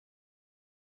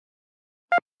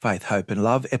Faith, Hope and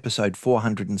Love, episode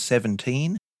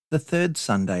 417, the third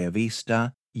Sunday of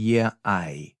Easter, Year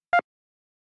A.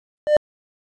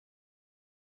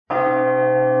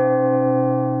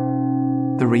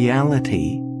 The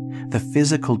reality, the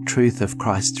physical truth of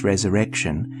Christ's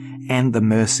resurrection, and the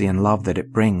mercy and love that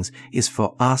it brings is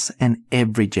for us and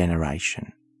every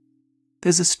generation.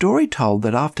 There's a story told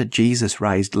that after Jesus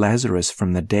raised Lazarus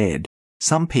from the dead,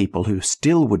 some people who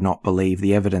still would not believe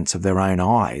the evidence of their own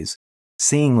eyes,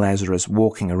 seeing Lazarus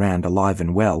walking around alive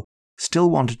and well, still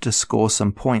wanted to score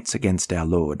some points against our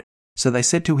Lord. So they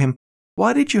said to him,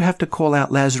 "Why did you have to call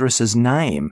out Lazarus'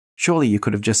 name? Surely you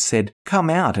could have just said,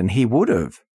 'Come out,' and he would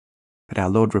have." But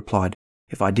our Lord replied,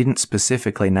 "If I didn't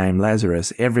specifically name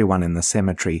Lazarus, everyone in the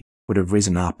cemetery would have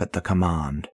risen up at the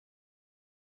command."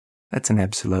 That's an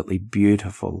absolutely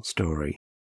beautiful story,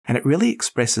 and it really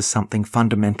expresses something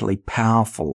fundamentally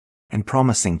powerful and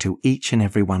promising to each and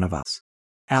every one of us.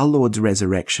 Our Lord's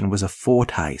resurrection was a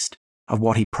foretaste of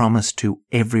what he promised to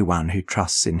everyone who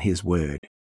trusts in his word.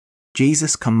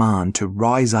 Jesus' command to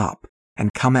rise up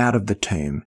and come out of the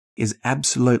tomb is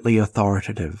absolutely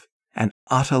authoritative and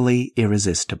utterly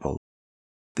irresistible.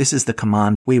 This is the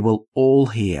command we will all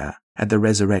hear at the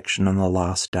resurrection on the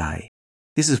last day.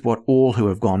 This is what all who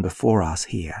have gone before us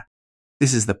hear.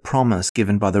 This is the promise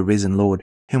given by the risen Lord,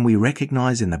 whom we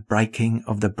recognize in the breaking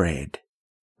of the bread.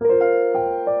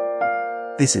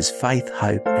 This is Faith,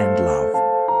 Hope and Love.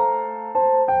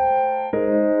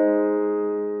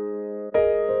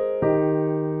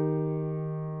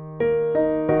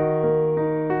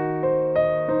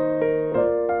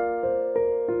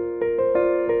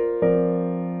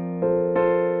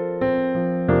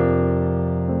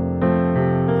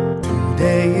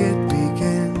 Today it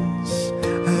begins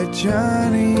a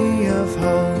journey of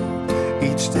hope,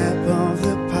 each step of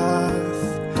the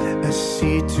path a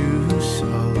seed to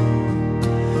sow.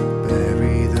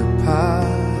 Bury the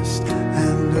past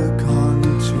and look on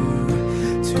to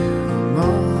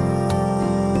tomorrow.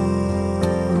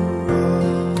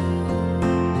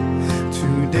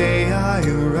 Today I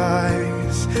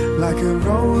arise like a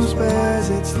rose bears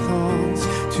its thorns.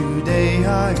 Today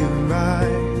I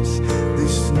arise,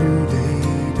 this new day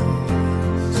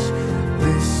dawns.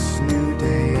 This new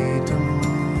day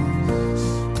dawns.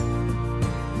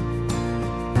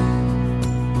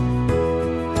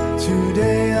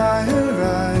 Today I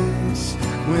arise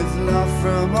with love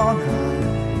from on high,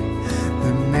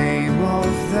 the name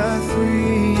of the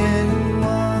three-in-one.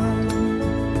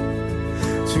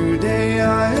 Today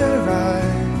I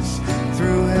arise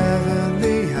through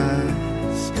heavenly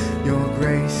eyes, your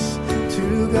grace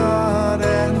to God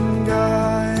and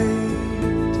guide.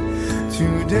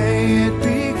 Today it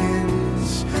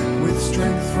begins with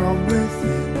strength from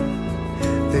within.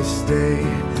 This day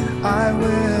I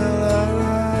will arise.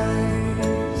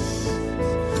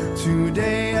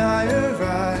 Today I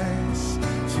arise.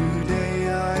 Today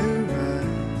I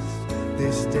arise.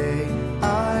 This day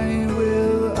I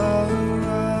will arise.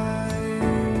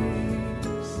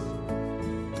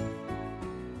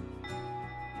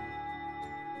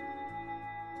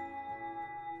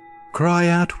 Cry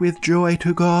out with joy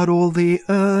to God all the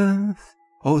earth.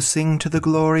 O sing to the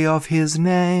glory of his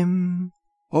name.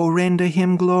 O render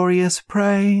him glorious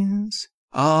praise.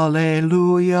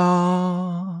 Alleluia.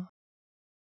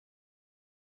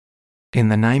 In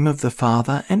the name of the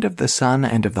Father, and of the Son,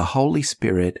 and of the Holy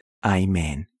Spirit.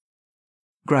 Amen.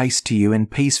 Grace to you and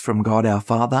peace from God our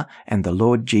Father and the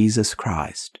Lord Jesus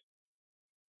Christ.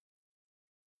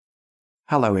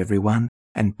 Hello everyone,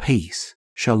 and peace,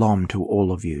 shalom to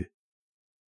all of you.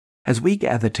 As we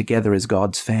gather together as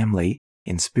God's family,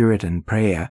 in spirit and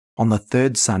prayer, on the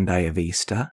third Sunday of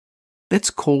Easter, let's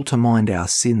call to mind our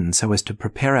sins so as to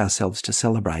prepare ourselves to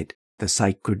celebrate the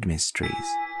sacred mysteries.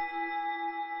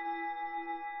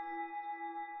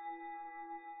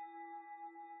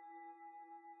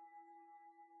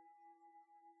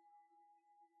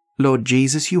 Lord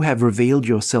Jesus, you have revealed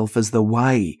yourself as the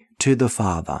way to the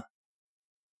Father.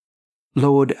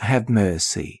 Lord, have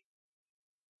mercy.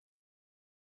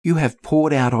 You have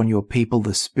poured out on your people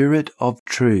the Spirit of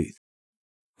truth.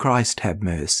 Christ, have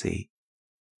mercy.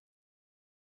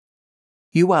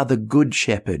 You are the Good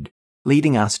Shepherd,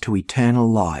 leading us to eternal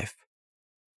life.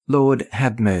 Lord,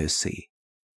 have mercy.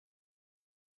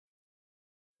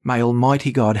 May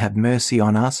Almighty God have mercy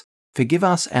on us, forgive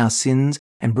us our sins,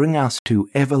 and bring us to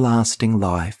everlasting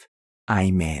life.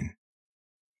 Amen.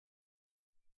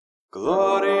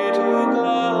 Glory to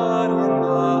God in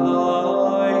the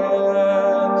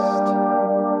highest,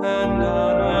 and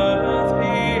on earth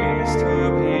peace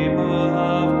to people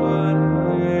of good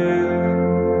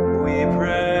will. We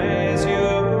praise you,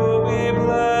 we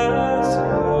bless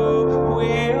you,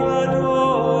 we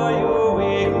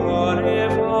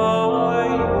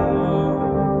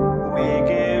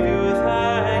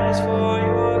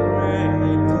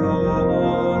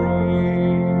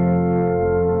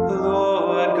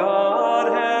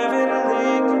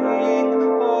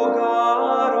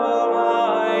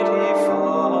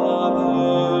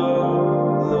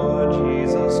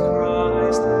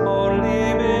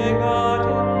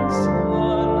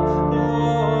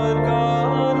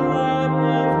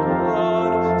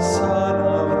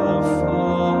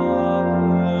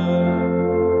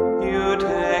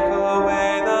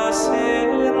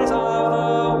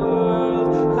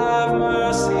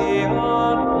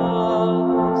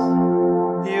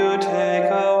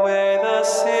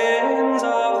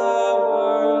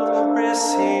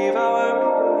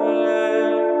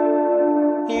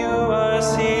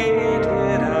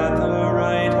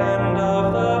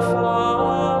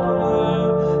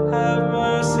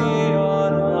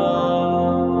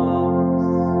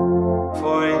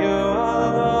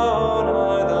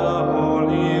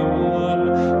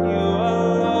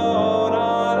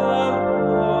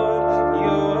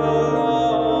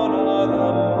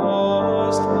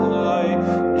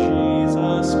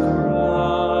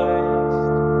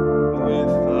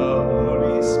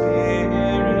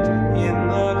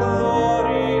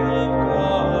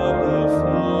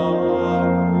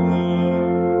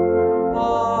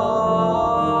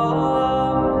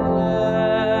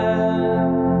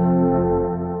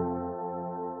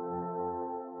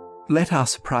Let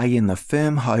us pray in the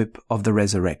firm hope of the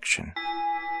resurrection.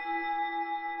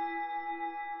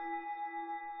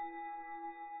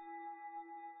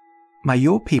 May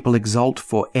your people exult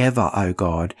forever, O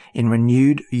God, in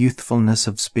renewed youthfulness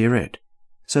of spirit,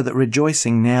 so that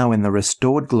rejoicing now in the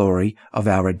restored glory of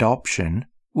our adoption,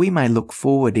 we may look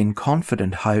forward in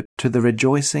confident hope to the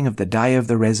rejoicing of the day of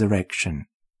the resurrection.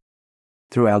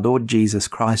 Through our Lord Jesus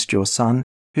Christ, your Son,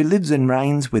 who lives and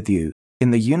reigns with you in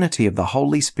the unity of the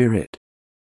Holy Spirit,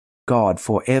 God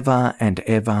for ever and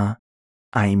ever.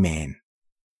 Amen.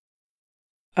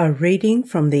 A reading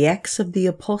from the Acts of the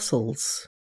Apostles.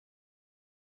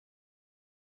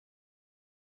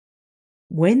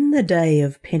 When the day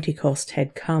of Pentecost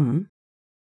had come,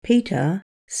 Peter,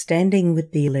 standing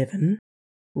with the 11,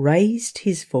 raised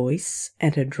his voice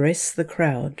and addressed the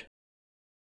crowd.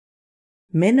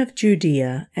 Men of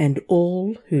Judea and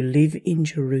all who live in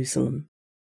Jerusalem,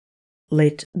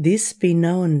 let this be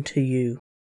known to you,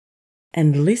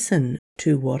 and listen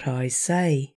to what I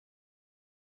say.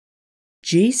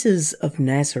 Jesus of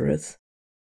Nazareth,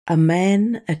 a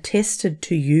man attested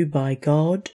to you by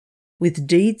God with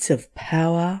deeds of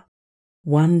power,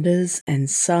 wonders and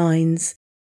signs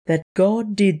that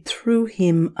God did through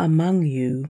him among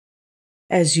you,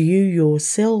 as you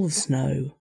yourselves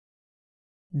know.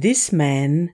 This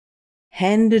man,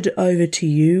 handed over to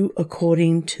you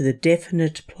according to the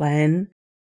definite plan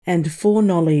and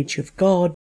foreknowledge of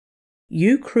God,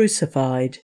 you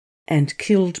crucified and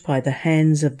killed by the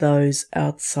hands of those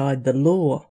outside the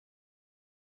law.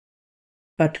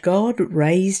 But God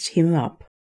raised him up,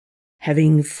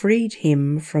 having freed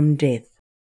him from death,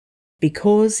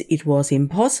 because it was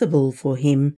impossible for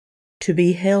him to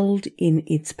be held in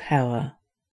its power.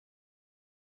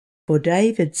 For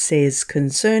David says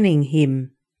concerning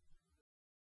him,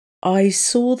 I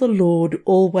saw the Lord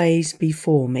always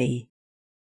before me,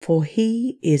 for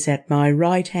he is at my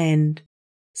right hand,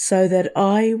 so that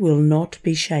I will not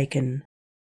be shaken.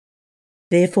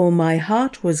 Therefore my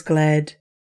heart was glad,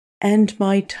 and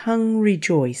my tongue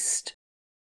rejoiced.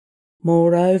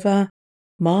 Moreover,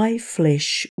 my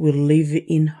flesh will live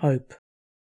in hope.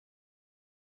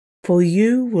 For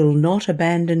you will not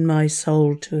abandon my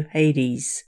soul to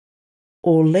Hades,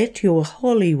 or let your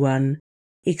Holy One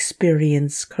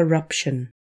experience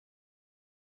corruption.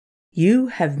 You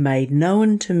have made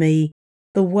known to me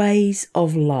the ways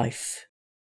of life.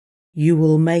 You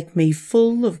will make me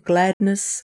full of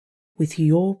gladness with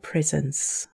your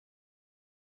presence.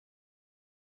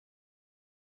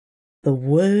 The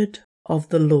Word of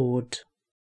the Lord.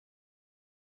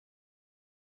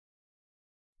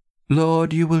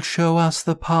 Lord, you will show us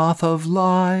the path of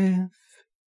life.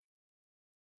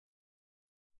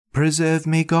 Preserve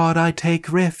me, God, I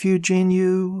take refuge in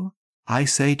you. I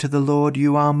say to the Lord,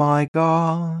 you are my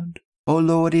God. O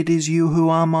Lord, it is you who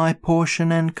are my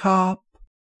portion and cup.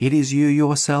 It is you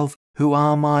yourself who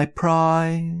are my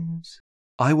prize.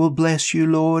 I will bless you,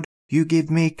 Lord. You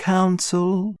give me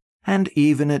counsel, and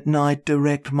even at night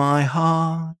direct my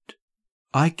heart.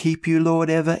 I keep you, Lord,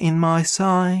 ever in my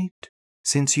sight.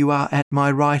 Since you are at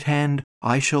my right hand,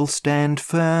 I shall stand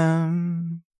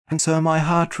firm. And so my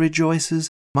heart rejoices,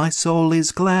 my soul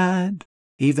is glad,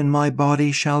 even my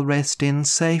body shall rest in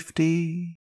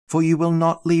safety. For you will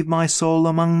not leave my soul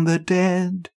among the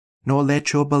dead, nor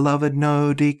let your beloved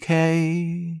know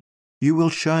decay. You will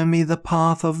show me the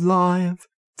path of life,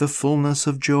 the fullness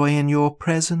of joy in your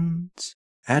presence.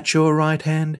 At your right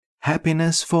hand,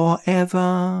 happiness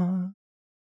forever.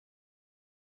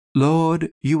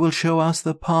 Lord, you will show us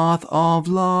the path of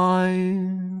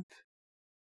life.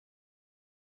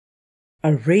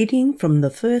 A reading from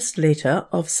the first letter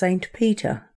of St.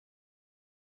 Peter.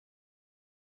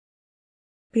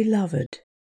 Beloved,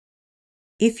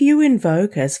 if you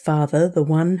invoke as Father the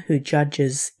one who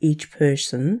judges each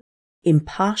person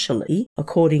impartially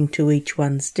according to each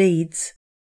one's deeds,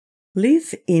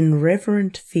 live in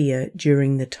reverent fear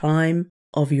during the time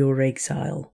of your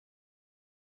exile.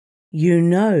 You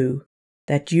know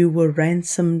that you were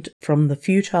ransomed from the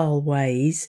futile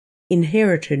ways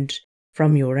inherited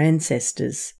from your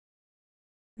ancestors,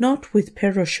 not with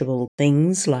perishable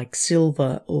things like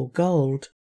silver or gold,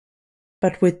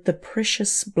 but with the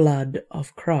precious blood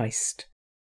of Christ,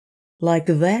 like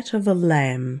that of a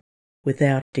lamb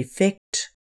without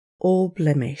defect or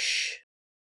blemish.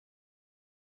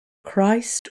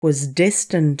 Christ was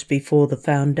destined before the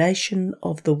foundation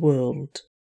of the world,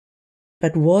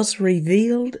 but was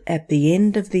revealed at the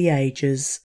end of the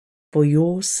ages for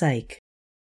your sake.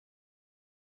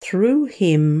 Through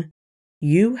him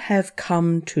you have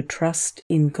come to trust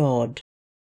in God,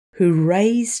 who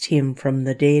raised him from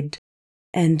the dead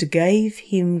and gave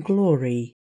him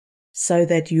glory, so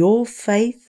that your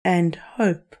faith and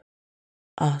hope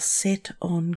are set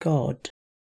on God.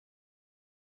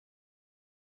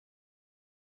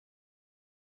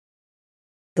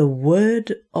 The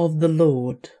word of the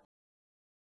Lord.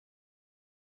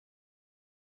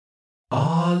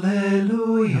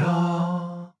 Alleluia,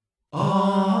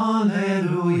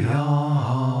 Alleluia,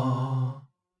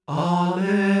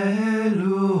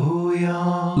 Alleluia.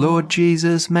 Lord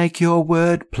Jesus, make your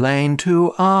word plain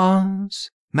to us.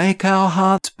 Make our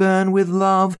hearts burn with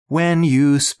love when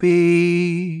you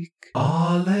speak.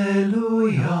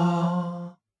 Alleluia,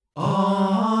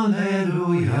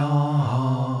 Alleluia,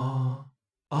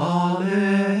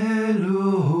 Alleluia.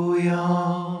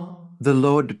 The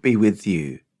Lord be with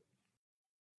you.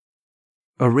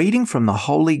 A reading from the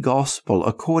Holy Gospel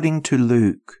according to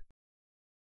Luke.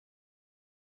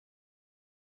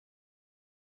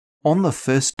 On the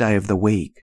first day of the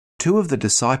week, 2 of the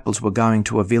disciples were going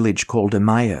to a village called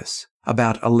Emmaus,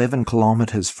 about 11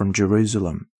 kilometres from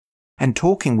Jerusalem, and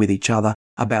talking with each other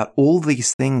about all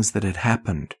these things that had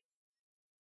happened.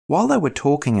 While they were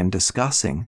talking and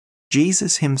discussing,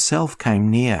 Jesus himself came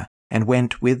near and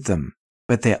went with them,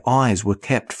 but their eyes were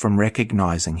kept from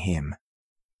recognizing him.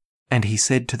 And he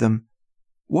said to them,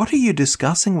 "What are you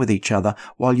discussing with each other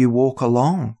while you walk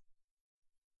along?"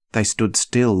 They stood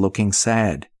still, looking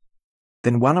sad.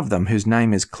 Then one of them, whose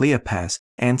name is Cleopas,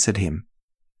 answered him,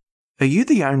 "Are you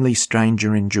the only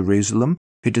stranger in Jerusalem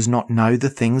who does not know the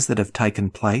things that have taken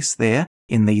place there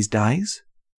in these days?"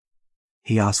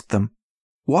 He asked them,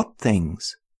 "What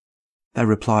things?" They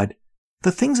replied,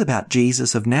 "The things about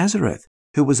Jesus of Nazareth,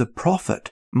 who was a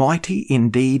prophet, mighty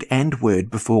in deed and word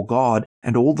before God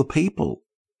and all the people,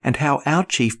 and how our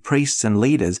chief priests and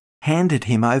leaders handed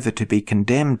him over to be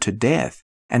condemned to death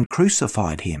and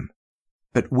crucified him.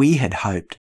 But we had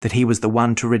hoped that he was the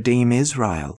one to redeem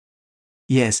Israel.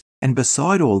 Yes, and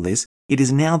beside all this, it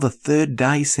is now the 3rd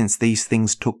day since these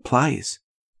things took place.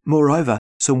 Moreover,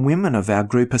 some women of our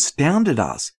group astounded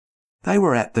us. They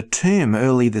were at the tomb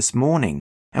early this morning,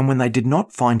 and when they did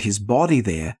not find his body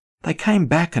there, they came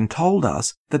back and told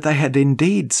us that they had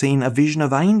indeed seen a vision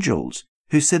of angels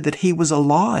who said that he was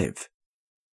alive.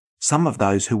 Some of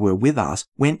those who were with us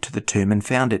went to the tomb and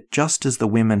found it just as the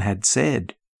women had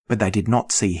said, but they did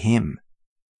not see him."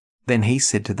 Then he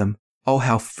said to them, "Oh,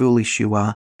 how foolish you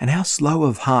are, and how slow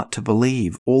of heart to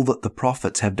believe all that the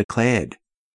prophets have declared.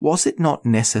 Was it not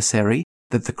necessary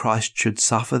that the Christ should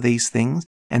suffer these things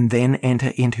and then enter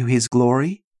into his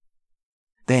glory?"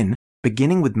 Then,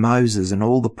 beginning with Moses and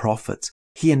all the prophets,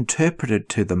 he interpreted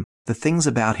to them the things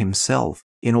about himself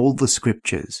in all the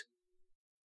scriptures.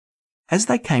 As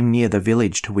they came near the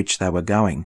village to which they were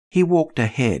going, he walked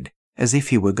ahead, as if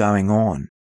he were going on,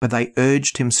 but they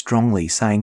urged him strongly,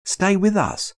 saying, "Stay with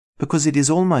us, because it is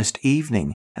almost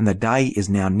evening, and the day is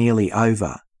now nearly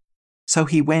over." So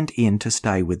he went in to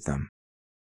stay with them.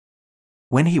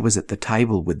 When he was at the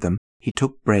table with them, he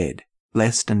took bread,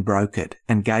 blessed and broke it,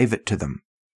 and gave it to them.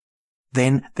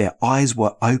 Then their eyes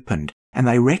were opened, and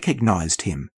they recognized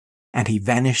him, and he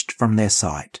vanished from their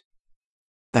sight.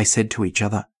 They said to each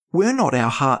other, "Were not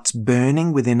our hearts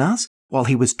burning within us while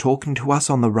he was talking to us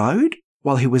on the road,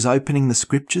 while he was opening the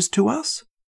scriptures to us?"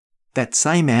 That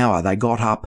same hour they got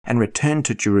up and returned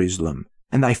to Jerusalem,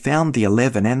 and they found the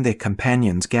 11 and their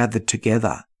companions gathered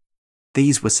together.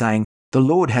 These were saying, "The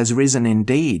Lord has risen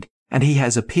indeed, and he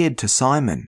has appeared to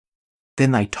Simon."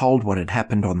 Then they told what had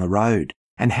happened on the road,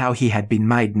 and how he had been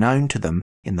made known to them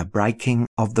in the breaking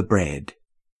of the bread.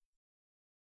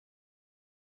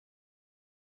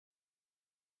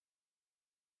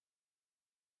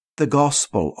 The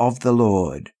Gospel of the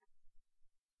Lord.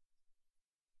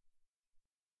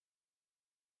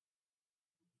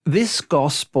 This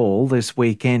Gospel this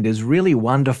weekend is really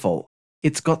wonderful.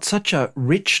 It's got such a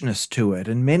richness to it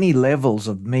and many levels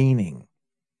of meaning.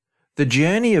 The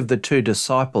journey of the 2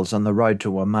 disciples on the road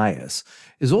to Emmaus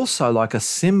is also like a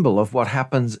symbol of what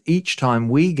happens each time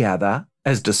we gather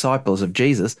as disciples of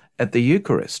Jesus at the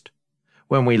Eucharist,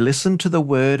 when we listen to the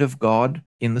Word of God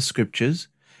in the Scriptures,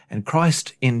 and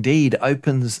Christ indeed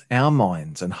opens our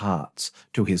minds and hearts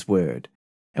to his Word,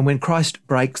 and when Christ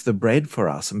breaks the bread for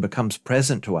us and becomes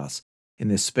present to us in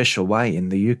this special way in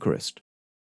the Eucharist.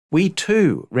 We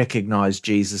too recognize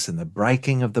Jesus in the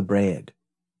breaking of the bread.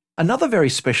 Another very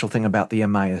special thing about the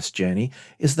Emmaus journey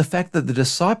is the fact that the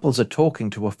disciples are talking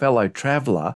to a fellow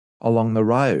traveller along the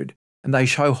road, and they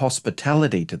show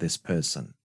hospitality to this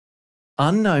person.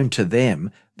 Unknown to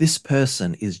them, this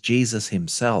person is Jesus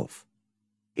himself.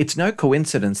 It's no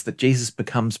coincidence that Jesus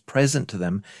becomes present to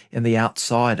them in the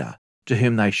outsider to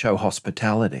whom they show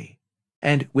hospitality,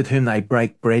 and with whom they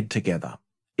break bread together.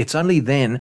 It's only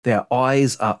then Their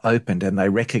eyes are opened and they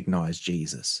recognize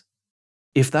Jesus.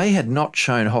 If they had not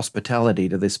shown hospitality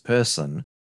to this person,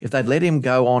 if they'd let him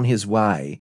go on his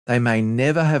way, they may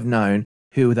never have known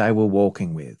who they were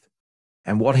walking with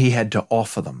and what he had to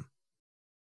offer them.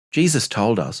 Jesus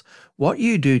told us, "What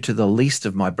you do to the least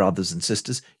of my brothers and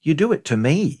sisters, you do it to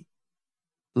me."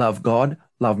 Love God,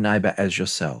 love neighbour as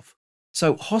yourself.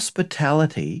 So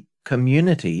hospitality,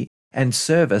 community, and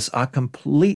service are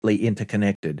completely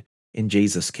interconnected in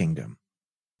Jesus' kingdom.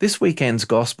 This weekend's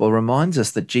gospel reminds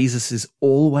us that Jesus is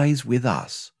always with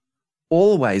us,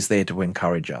 always there to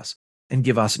encourage us and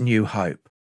give us new hope.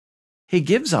 He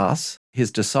gives us,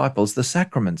 his disciples, the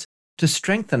sacraments to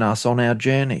strengthen us on our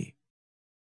journey.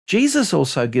 Jesus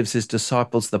also gives his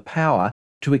disciples the power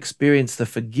to experience the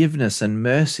forgiveness and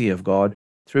mercy of God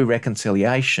through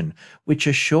reconciliation, which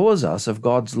assures us of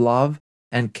God's love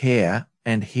and care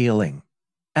and healing.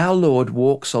 Our Lord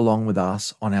walks along with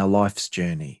us on our life's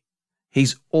journey.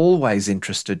 He's always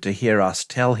interested to hear us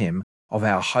tell him of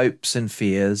our hopes and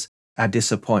fears, our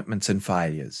disappointments and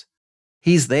failures.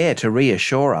 He's there to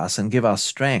reassure us and give us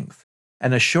strength,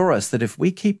 and assure us that if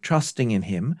we keep trusting in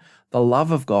him, the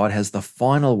love of God has the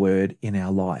final word in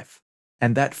our life,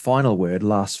 and that final word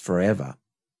lasts forever.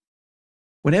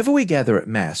 Whenever we gather at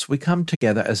Mass, we come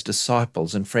together as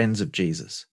disciples and friends of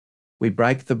Jesus. We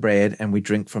break the bread and we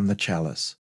drink from the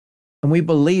chalice. And we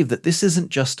believe that this isn't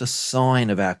just a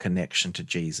sign of our connection to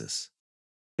Jesus.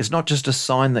 It's not just a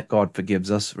sign that God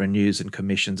forgives us, renews and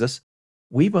commissions us.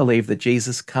 We believe that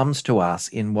Jesus comes to us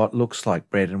in what looks like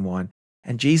bread and wine,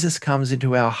 and Jesus comes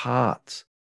into our hearts.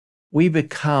 We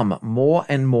become more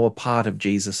and more part of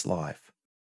Jesus' life.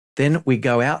 Then we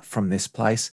go out from this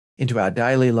place into our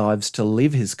daily lives to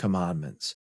live his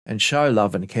commandments and show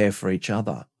love and care for each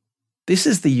other. This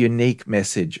is the unique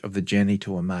message of the journey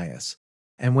to Emmaus.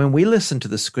 And when we listen to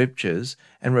the scriptures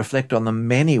and reflect on the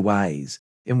many ways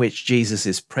in which Jesus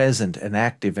is present and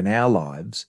active in our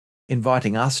lives,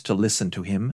 inviting us to listen to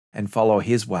him and follow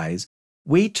his ways,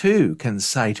 we too can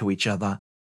say to each other,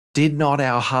 "Did not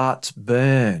our hearts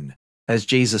burn as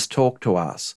Jesus talked to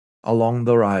us along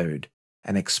the road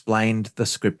and explained the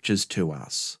scriptures to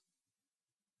us?"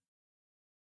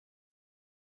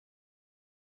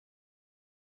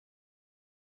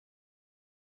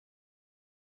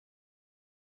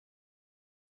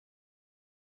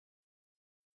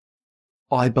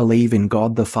 I believe in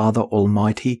God the Father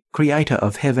Almighty, creator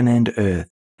of heaven and earth,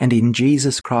 and in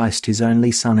Jesus Christ, his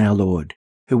only Son, our Lord,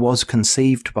 who was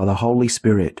conceived by the Holy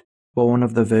Spirit, born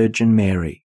of the Virgin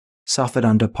Mary, suffered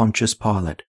under Pontius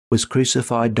Pilate, was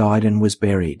crucified, died, and was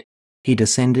buried. He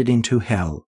descended into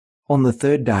hell. On the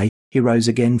third day he rose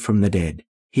again from the dead.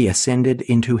 He ascended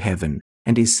into heaven,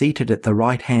 and is seated at the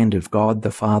right hand of God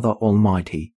the Father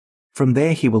Almighty. From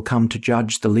there he will come to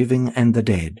judge the living and the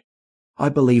dead. I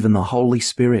believe in the Holy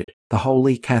Spirit, the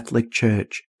Holy Catholic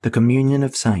Church, the communion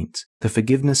of saints, the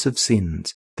forgiveness of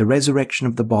sins, the resurrection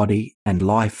of the body, and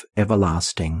life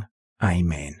everlasting.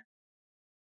 Amen.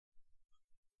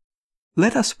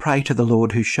 Let us pray to the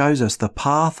Lord who shows us the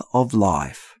path of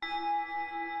life.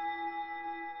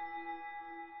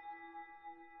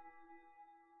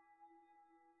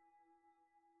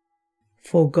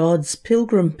 For God's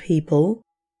pilgrim people,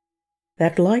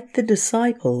 that like the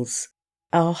disciples,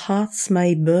 our hearts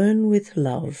may burn with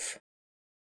love.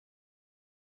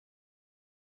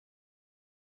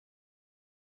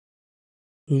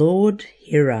 Lord,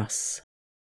 hear us.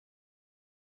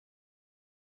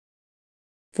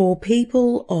 For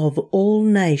people of all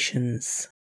nations,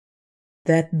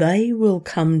 that they will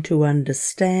come to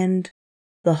understand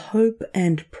the hope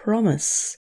and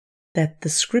promise that the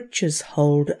Scriptures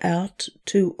hold out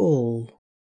to all.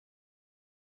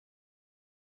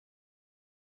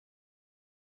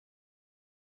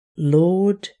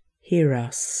 Lord, hear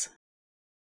us.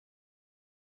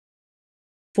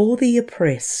 For the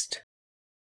oppressed,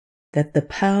 that the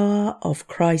power of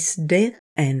Christ's death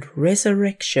and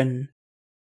resurrection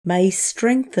may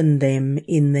strengthen them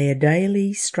in their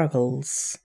daily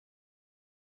struggles.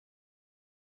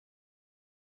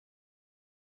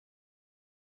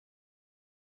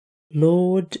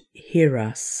 Lord, hear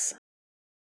us.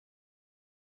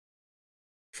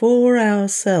 For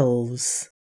ourselves,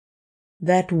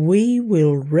 that we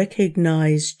will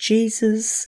recognize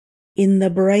Jesus in the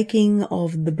breaking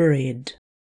of the bread.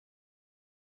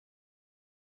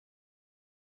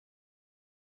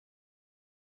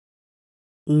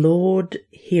 Lord,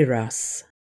 hear us.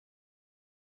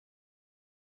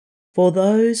 For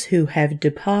those who have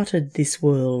departed this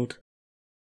world,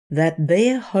 that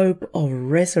their hope of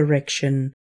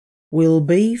resurrection will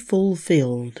be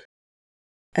fulfilled,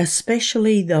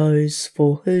 especially those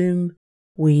for whom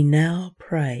We now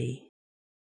pray.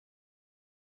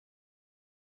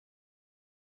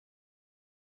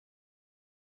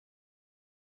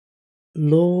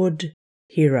 Lord,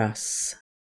 hear us.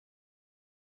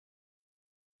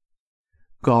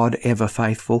 God ever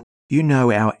faithful, you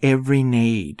know our every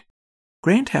need.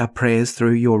 Grant our prayers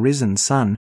through your risen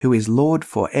Son, who is Lord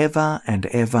for ever and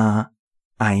ever.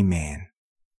 Amen.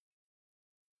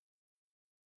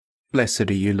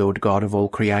 Blessed are you, Lord God of all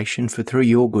creation, for through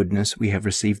your goodness we have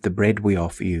received the bread we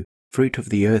offer you, fruit of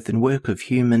the earth and work of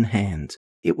human hands.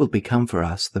 It will become for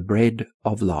us the bread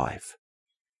of life.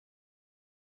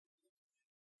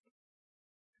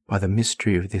 By the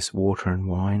mystery of this water and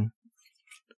wine,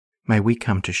 may we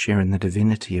come to share in the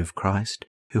divinity of Christ,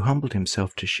 who humbled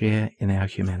himself to share in our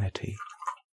humanity.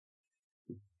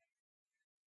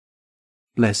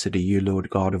 Blessed are you, Lord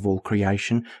God of all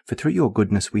creation, for through your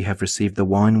goodness we have received the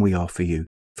wine we offer you,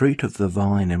 fruit of the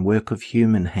vine and work of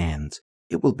human hands.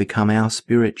 It will become our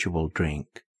spiritual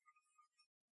drink.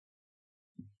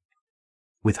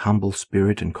 With humble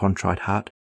spirit and contrite heart,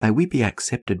 may we be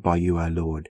accepted by you, O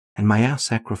Lord, and may our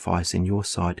sacrifice in your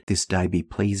sight this day be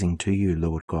pleasing to you,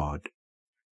 Lord God.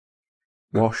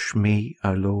 Wash me,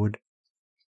 O Lord,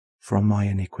 from my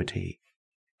iniquity.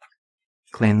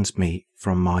 Cleanse me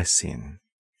from my sin.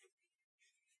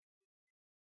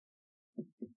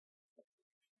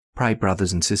 Pray,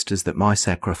 brothers and sisters, that my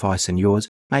sacrifice and yours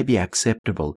may be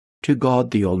acceptable to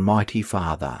God the Almighty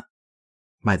Father.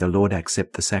 May the Lord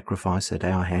accept the sacrifice at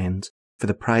our hands for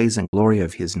the praise and glory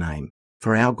of his name,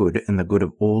 for our good and the good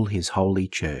of all his holy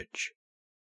church.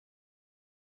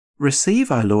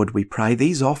 Receive, O Lord, we pray,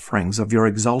 these offerings of your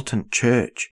exultant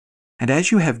church, and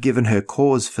as you have given her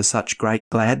cause for such great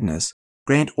gladness,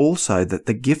 grant also that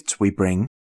the gifts we bring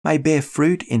may bear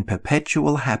fruit in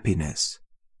perpetual happiness.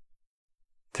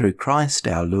 Through Christ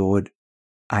our Lord.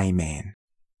 Amen.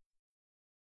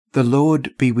 The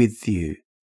Lord be with you.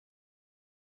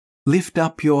 Lift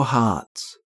up your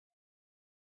hearts.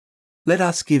 Let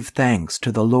us give thanks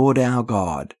to the Lord our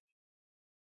God.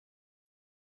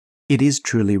 It is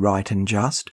truly right and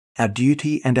just, our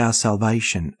duty and our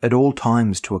salvation at all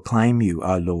times to acclaim you,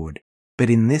 O Lord, but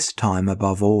in this time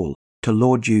above all, to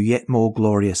laud you yet more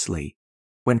gloriously,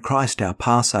 when Christ our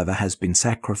Passover has been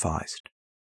sacrificed.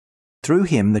 Through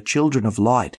him the children of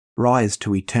light rise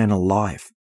to eternal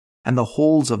life, and the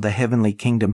halls of the heavenly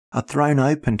kingdom are thrown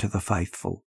open to the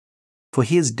faithful. For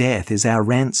his death is our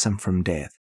ransom from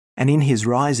death, and in his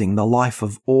rising the life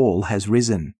of all has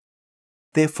risen.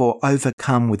 Therefore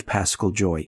overcome with paschal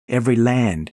joy, every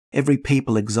land, every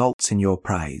people exults in your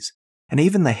praise, and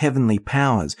even the heavenly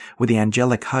powers with the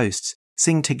angelic hosts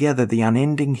sing together the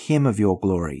unending hymn of your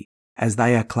glory, as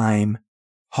they acclaim,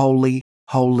 Holy,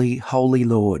 holy, holy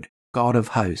Lord, God of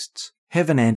hosts,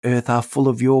 heaven and earth are full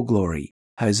of your glory.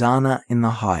 Hosanna in the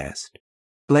highest.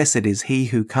 Blessed is he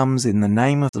who comes in the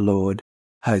name of the Lord.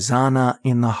 Hosanna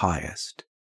in the highest.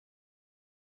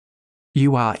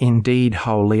 You are indeed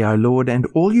holy, O Lord, and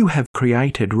all you have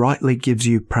created rightly gives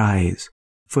you praise.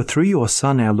 For through your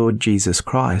Son, our Lord Jesus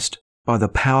Christ, by the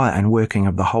power and working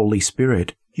of the Holy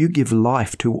Spirit, you give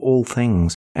life to all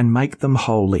things and make them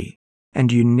holy,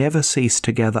 and you never cease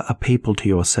to gather a people to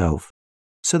yourself,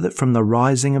 so that from the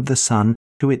rising of the sun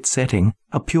to its setting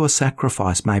a pure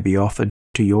sacrifice may be offered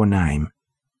to your name.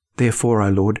 Therefore, O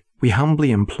Lord, we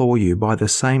humbly implore you by the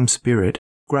same Spirit,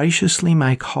 graciously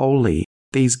make holy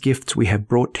these gifts we have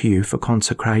brought to you for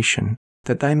consecration,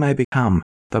 that they may become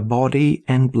the body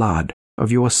and blood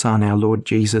of your Son, our Lord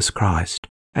Jesus Christ,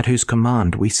 at whose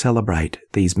command we celebrate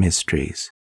these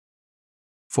mysteries.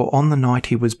 For on the night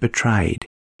he was betrayed,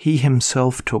 he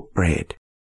himself took bread,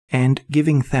 and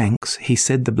giving thanks, he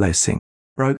said the blessing,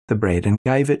 broke the bread, and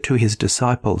gave it to his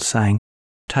disciples, saying,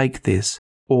 Take this,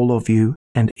 all of you,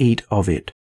 and eat of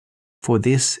it, for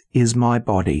this is my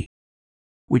body,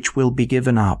 which will be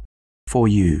given up for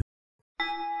you.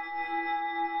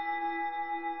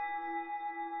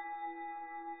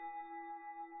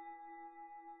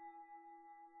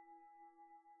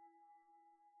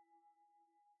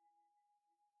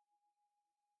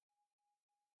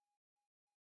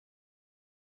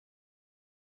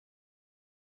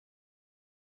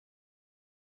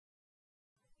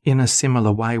 In a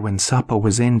similar way, when supper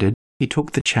was ended, he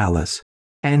took the chalice,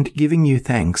 and giving you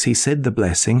thanks, he said the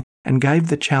blessing, and gave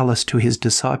the chalice to his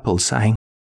disciples, saying,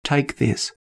 Take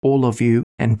this, all of you,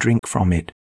 and drink from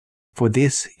it, for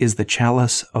this is the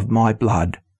chalice of my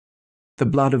blood, the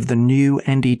blood of the new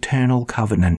and eternal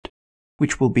covenant,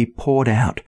 which will be poured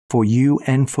out for you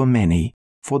and for many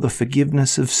for the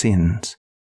forgiveness of sins.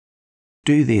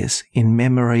 Do this in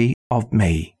memory of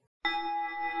me.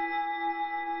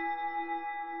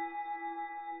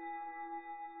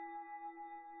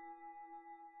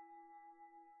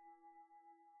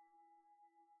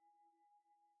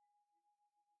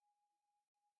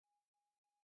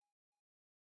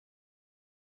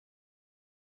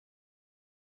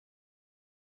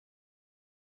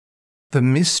 The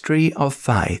mystery of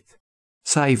faith.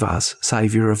 Save us,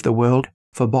 Saviour of the world,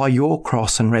 for by your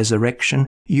cross and resurrection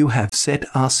you have set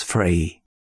us free.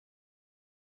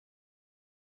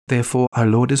 Therefore, O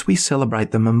Lord, as we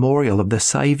celebrate the memorial of the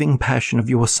saving passion of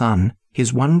your Son,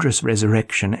 his wondrous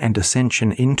resurrection and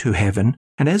ascension into heaven,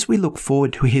 and as we look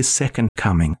forward to his second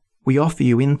coming, we offer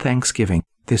you in thanksgiving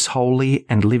this holy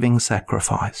and living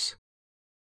sacrifice.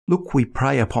 Look, we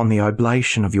pray upon the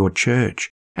oblation of your Church,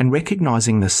 and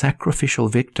recognizing the sacrificial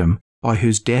victim by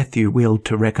whose death you willed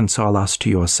to reconcile us to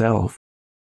yourself,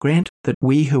 grant that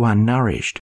we who are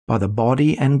nourished by the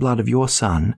body and blood of your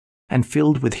Son, and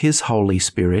filled with his Holy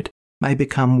Spirit, may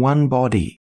become one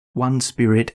body, one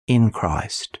Spirit in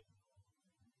Christ.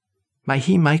 May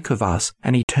he make of us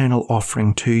an eternal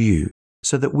offering to you,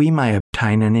 so that we may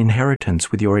obtain an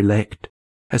inheritance with your elect,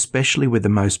 especially with the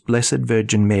most blessed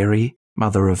Virgin Mary,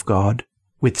 Mother of God,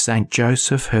 with Saint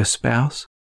Joseph, her spouse,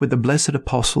 with the blessed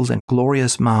apostles and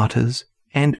glorious martyrs,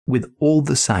 and with all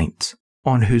the saints,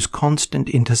 on whose constant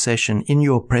intercession in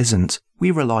your presence we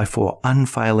rely for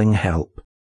unfailing help.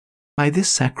 May this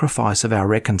sacrifice of our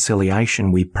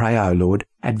reconciliation, we pray, O Lord,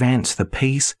 advance the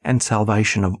peace and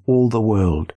salvation of all the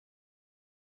world.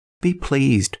 Be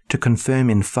pleased to confirm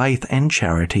in faith and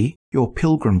charity your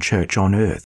pilgrim church on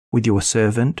earth, with your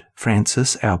servant,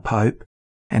 Francis, our Pope,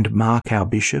 and Mark, our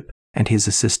Bishop, and his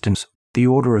assistants, the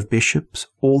order of bishops,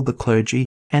 all the clergy,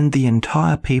 and the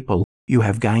entire people you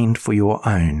have gained for your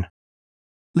own.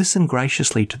 Listen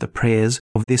graciously to the prayers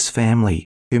of this family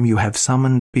whom you have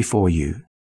summoned before you.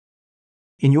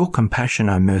 In your compassion,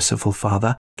 O merciful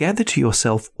Father, gather to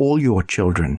yourself all your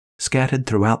children scattered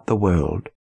throughout the world.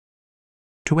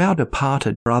 To our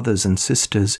departed brothers and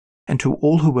sisters, and to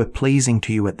all who were pleasing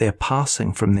to you at their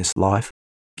passing from this life,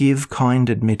 give kind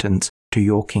admittance to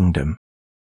your kingdom.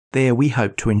 There we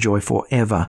hope to enjoy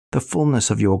forever the fullness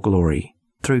of your glory,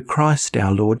 through Christ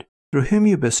our Lord, through whom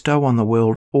you bestow on the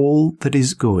world all that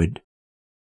is good.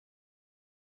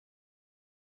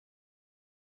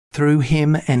 Through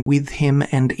him and with him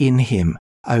and in him,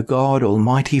 O God,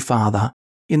 Almighty Father,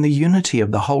 in the unity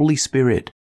of the Holy Spirit,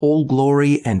 all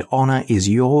glory and honour is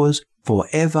yours for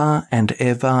ever and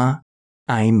ever.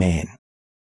 Amen.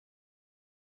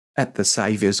 At the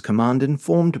Saviour's command,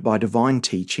 informed by divine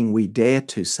teaching, we dare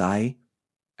to say,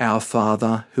 Our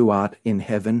Father, who art in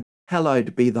heaven,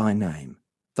 hallowed be thy name.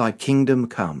 Thy kingdom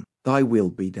come, thy will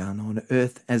be done on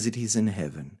earth as it is in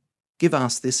heaven. Give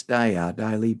us this day our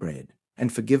daily bread,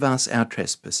 and forgive us our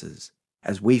trespasses,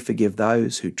 as we forgive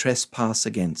those who trespass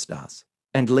against us.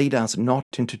 And lead us not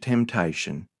into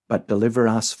temptation, but deliver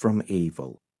us from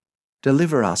evil.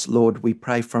 Deliver us, Lord, we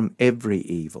pray, from every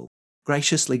evil.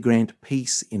 Graciously grant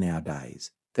peace in our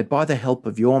days, that by the help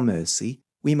of your mercy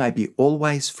we may be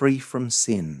always free from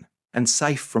sin and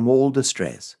safe from all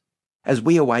distress, as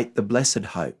we await the blessed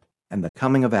hope and the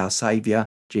coming of our Saviour,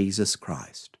 Jesus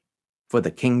Christ. For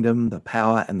the kingdom, the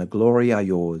power, and the glory are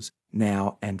yours,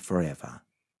 now and forever.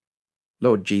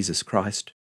 Lord Jesus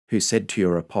Christ, who said to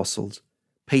your apostles,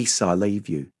 Peace I leave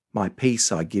you, my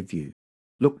peace I give you,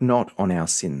 look not on our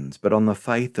sins, but on the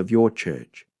faith of your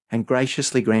Church, and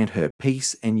graciously grant her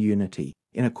peace and unity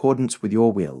in accordance with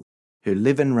your will, who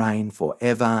live and reign for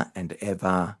ever and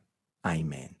ever.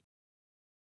 Amen.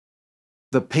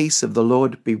 The peace of the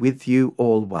Lord be with you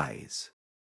always.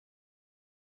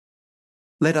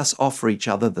 Let us offer each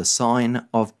other the sign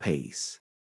of peace.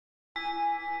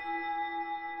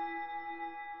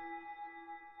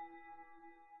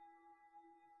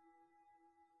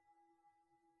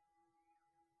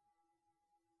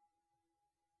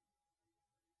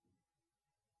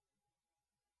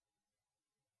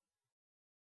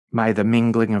 May the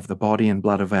mingling of the body and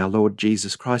blood of our Lord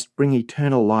Jesus Christ bring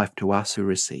eternal life to us who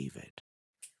receive it.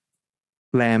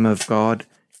 Lamb of God,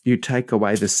 you take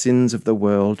away the sins of the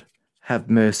world, have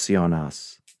mercy on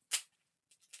us.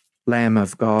 Lamb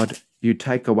of God, you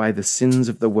take away the sins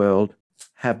of the world,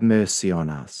 have mercy on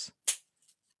us.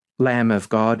 Lamb of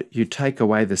God, you take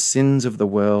away the sins of the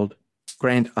world,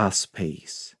 grant us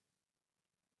peace.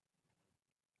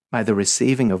 May the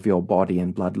receiving of your body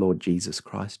and blood, Lord Jesus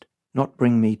Christ, not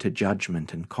bring me to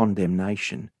judgment and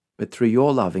condemnation, but through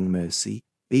your loving mercy,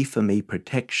 be for me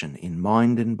protection in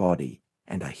mind and body,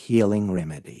 and a healing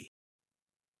remedy.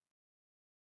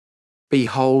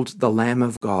 Behold the Lamb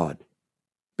of God.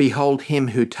 Behold him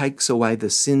who takes away the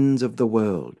sins of the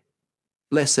world.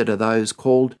 Blessed are those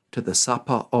called to the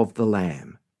supper of the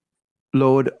Lamb.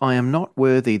 Lord, I am not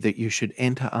worthy that you should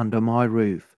enter under my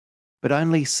roof, but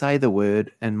only say the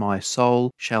word, and my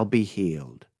soul shall be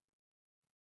healed.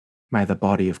 May the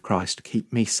body of Christ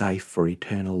keep me safe for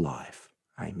eternal life.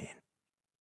 Amen.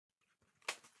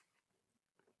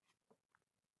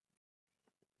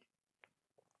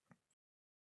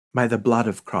 May the blood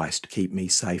of Christ keep me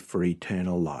safe for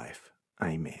eternal life.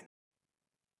 Amen.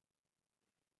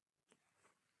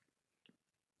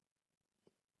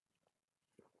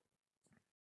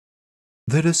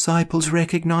 The disciples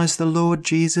recognized the Lord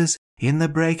Jesus in the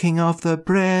breaking of the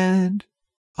bread.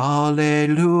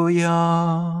 Alleluia.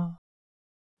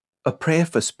 A prayer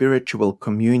for spiritual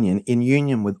communion in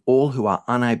union with all who are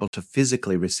unable to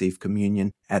physically receive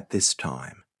communion at this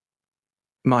time.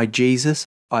 My Jesus,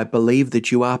 I believe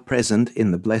that you are present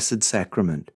in the Blessed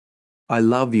Sacrament. I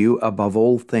love you above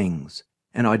all things,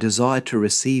 and I desire to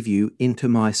receive you into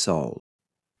my soul.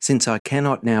 Since I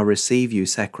cannot now receive you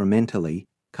sacramentally,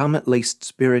 come at least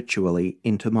spiritually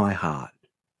into my heart.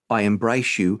 I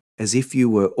embrace you as if you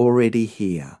were already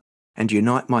here, and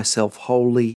unite myself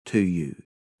wholly to you.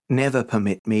 Never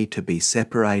permit me to be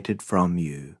separated from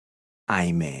you.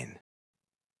 Amen.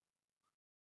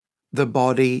 The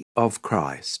body of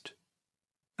Christ.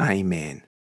 Amen.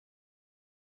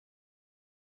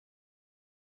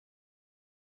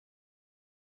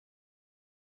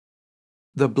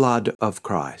 The blood of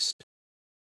Christ.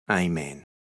 Amen.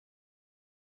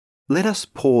 Let us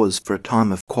pause for a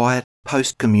time of quiet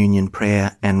post-communion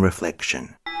prayer and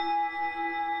reflection.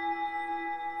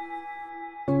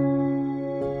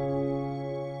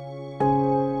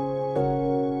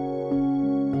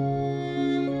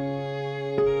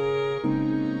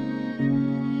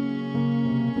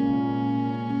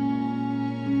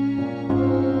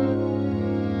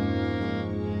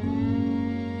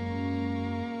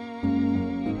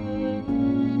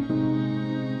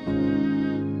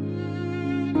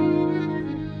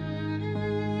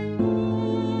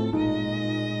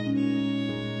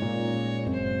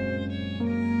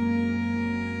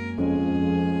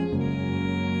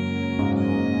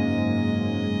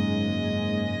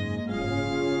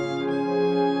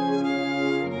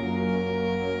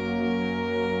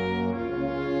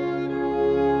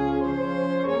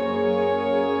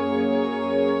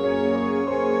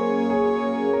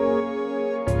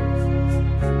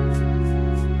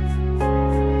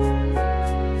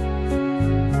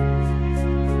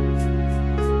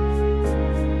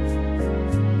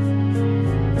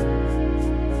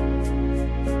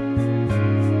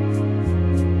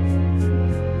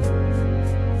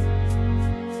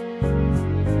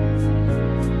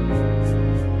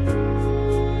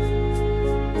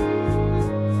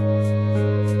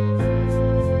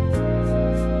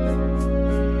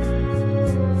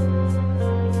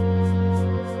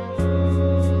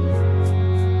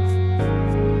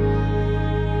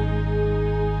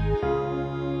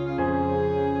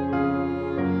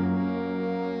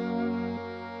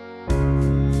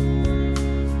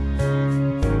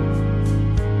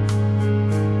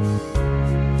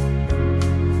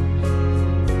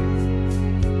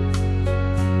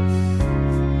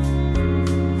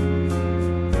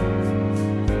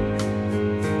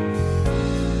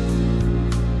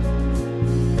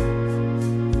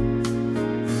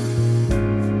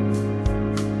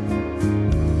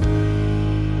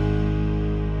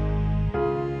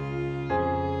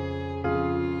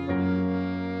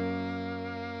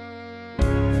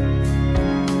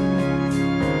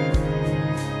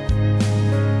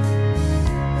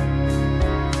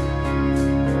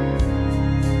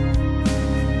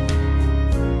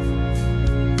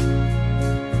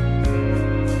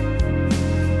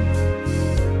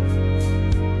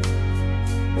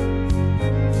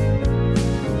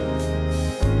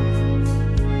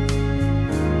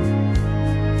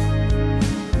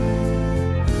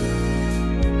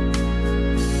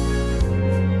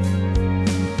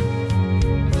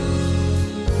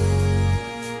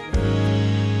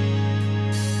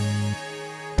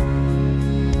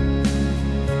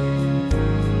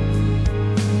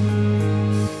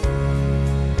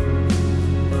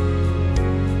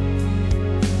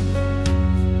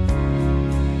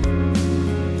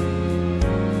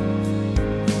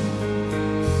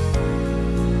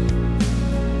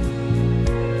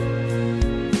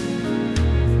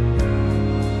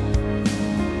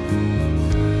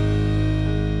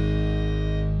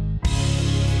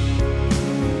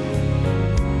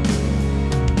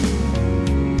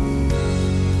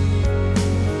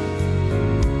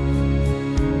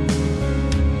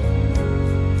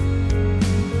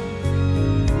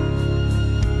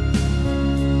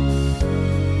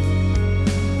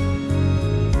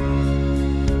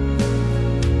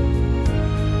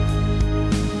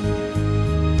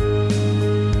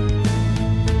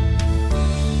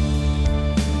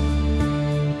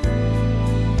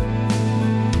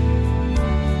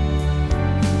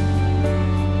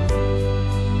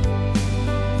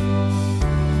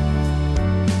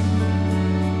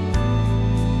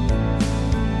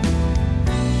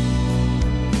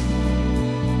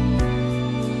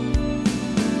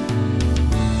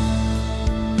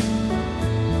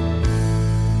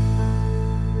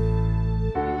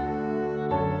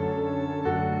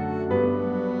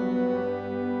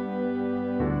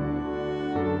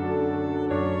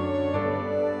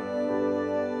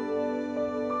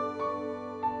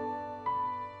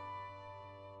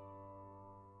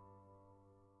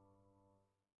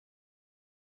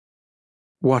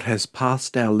 What has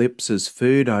passed our lips as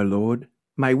food, O Lord,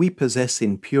 may we possess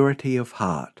in purity of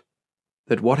heart,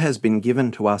 that what has been given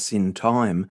to us in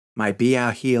time may be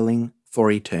our healing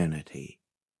for eternity.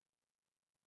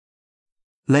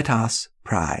 Let us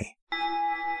pray.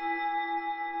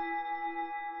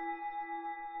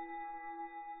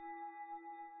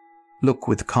 Look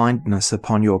with kindness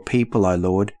upon your people, O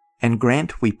Lord, and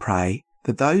grant, we pray,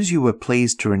 that those you were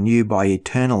pleased to renew by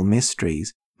eternal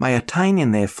mysteries may attain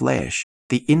in their flesh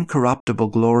the incorruptible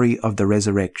glory of the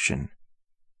resurrection.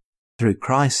 Through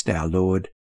Christ our Lord.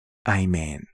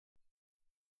 Amen.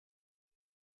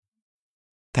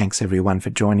 Thanks everyone for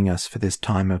joining us for this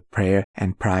time of prayer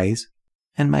and praise,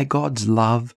 and may God's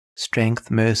love, strength,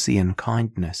 mercy and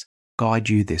kindness guide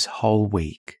you this whole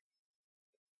week.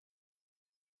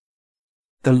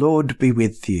 The Lord be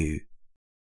with you.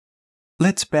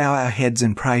 Let's bow our heads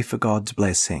and pray for God's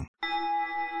blessing.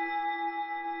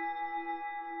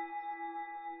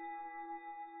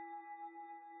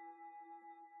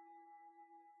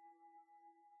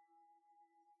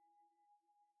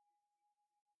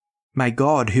 May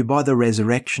God, who by the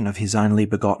resurrection of his only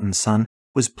begotten Son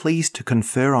was pleased to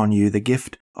confer on you the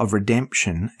gift of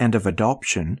redemption and of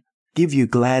adoption, give you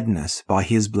gladness by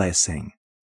his blessing.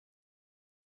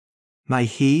 May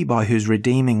he, by whose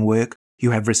redeeming work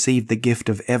you have received the gift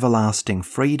of everlasting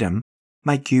freedom,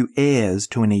 make you heirs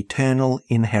to an eternal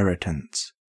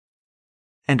inheritance.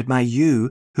 And may you,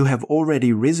 who have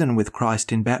already risen with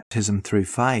Christ in baptism through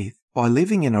faith, by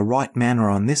living in a right manner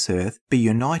on this earth, be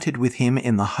united with him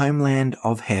in the homeland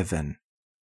of heaven.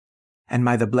 And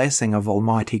may the blessing of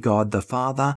Almighty God the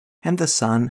Father, and the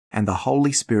Son, and the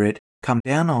Holy Spirit come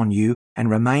down on you and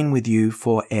remain with you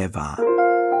forever.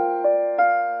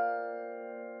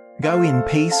 Go in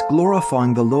peace,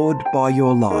 glorifying the Lord by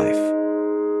your life.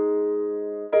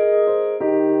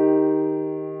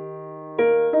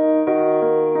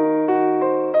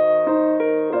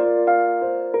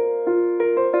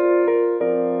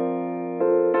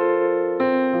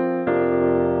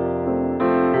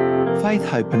 Faith,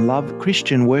 Hope and Love,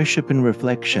 Christian Worship and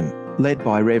Reflection, led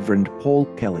by Reverend Paul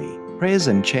Kelly. Prayers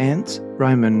and Chants,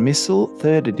 Roman Missal,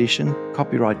 3rd edition,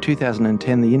 copyright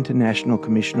 2010, the International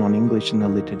Commission on English and the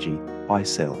Liturgy,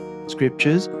 ICEL.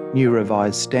 Scriptures, New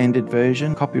Revised Standard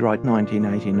Version, copyright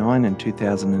 1989 and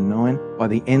 2009 by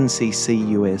the NCC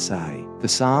USA. The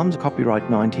Psalms, copyright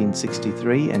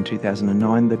 1963 and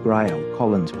 2009, The Grail,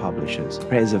 Collins Publishers.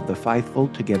 Prayers of the Faithful,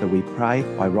 Together We Pray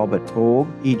by Robert Borg,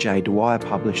 E.J. Dwyer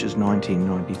Publishers,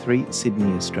 1993,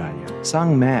 Sydney, Australia.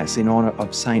 Sung Mass in honour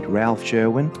of St. Ralph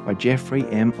Sherwin by Jeffrey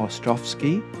M.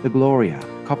 Ostrowski, The Gloria,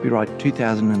 copyright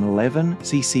 2011,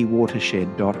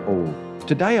 ccwatershed.org.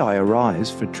 Today I Arise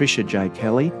for Tricia J.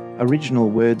 Kelly, original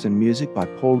words and music by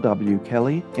Paul W.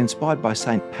 Kelly, inspired by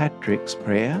St. Patrick's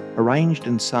Prayer, arranged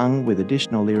and sung with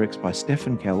additional lyrics by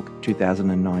Stephen Kelk,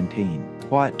 2019.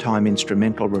 Quiet Time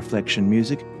instrumental reflection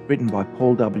music, written by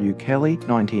Paul W. Kelly,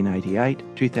 1988,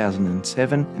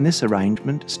 2007, and this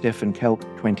arrangement, Stephen Kelk,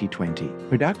 2020.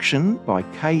 Production by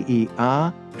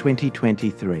KER,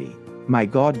 2023. May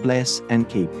God bless and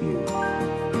keep you.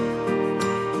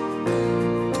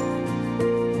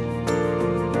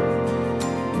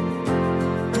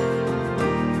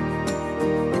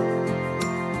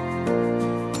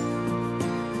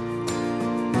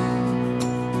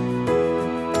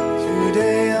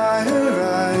 Today I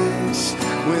arise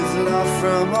with love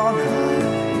from on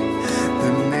high,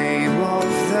 the name of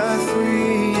the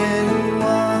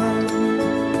Three-in-One.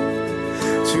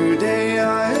 Today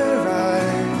I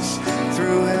arise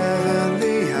through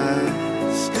heavenly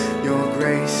eyes, your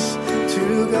grace to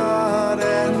God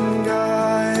and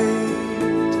guide.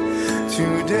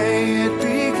 Today it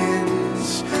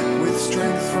begins with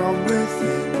strength from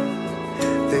within.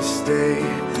 This day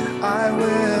I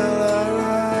will